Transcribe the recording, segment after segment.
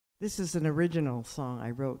This is an original song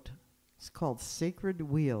I wrote. It's called Sacred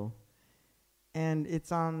Wheel. And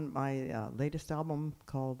it's on my latest album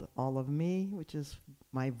called All of Me, which is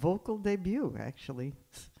my vocal debut, actually.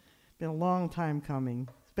 It's been a long time coming.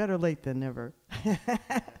 It's better late than never.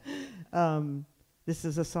 This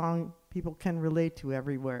is a song people can relate to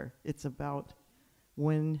everywhere. It's about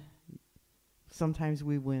when sometimes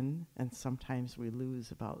we win and sometimes we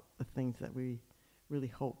lose, about the things that we really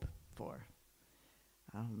hope for.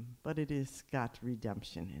 But it has got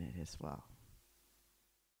redemption in it as well.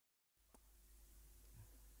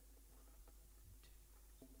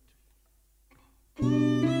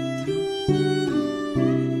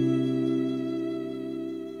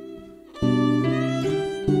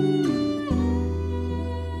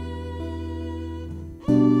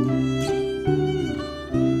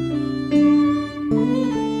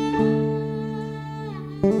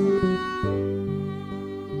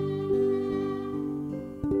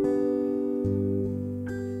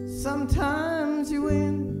 Sometimes you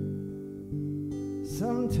win,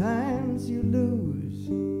 sometimes you lose.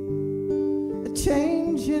 A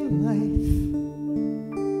change in life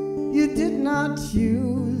you did not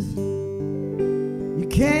choose. You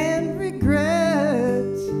can't regret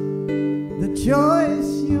the choice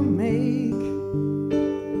you make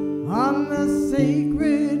on the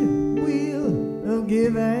sacred wheel of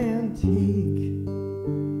give and take.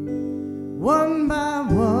 One by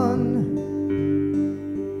one,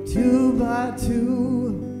 two by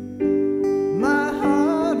two, my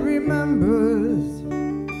heart remembers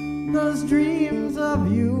those dreams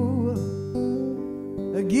of you,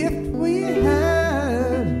 a gift we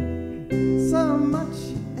had, so much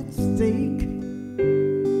at stake,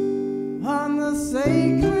 on the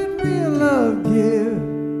sacred wheel of give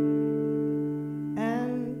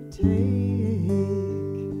and take.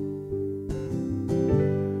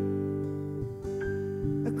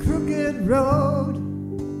 A crooked road,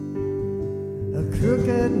 a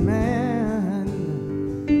crooked man,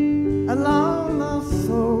 a long lost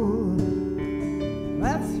soul,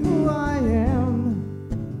 that's who I am.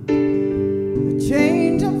 A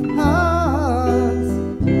change of hearts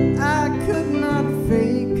I could not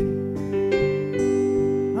fake,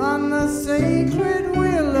 on the sacred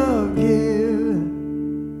wheel of give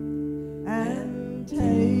and take.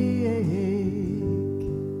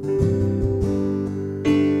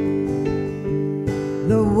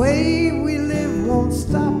 The way we live won't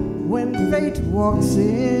stop when fate walks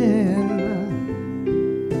in.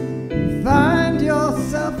 Find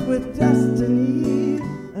yourself with destiny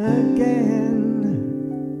again.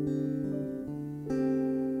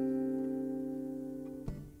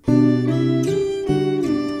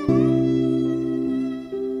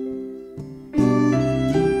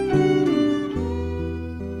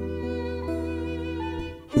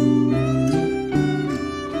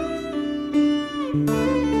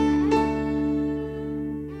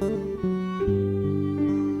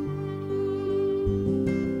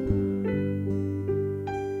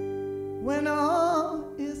 When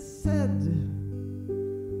all is said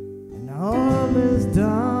and all is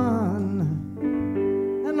done,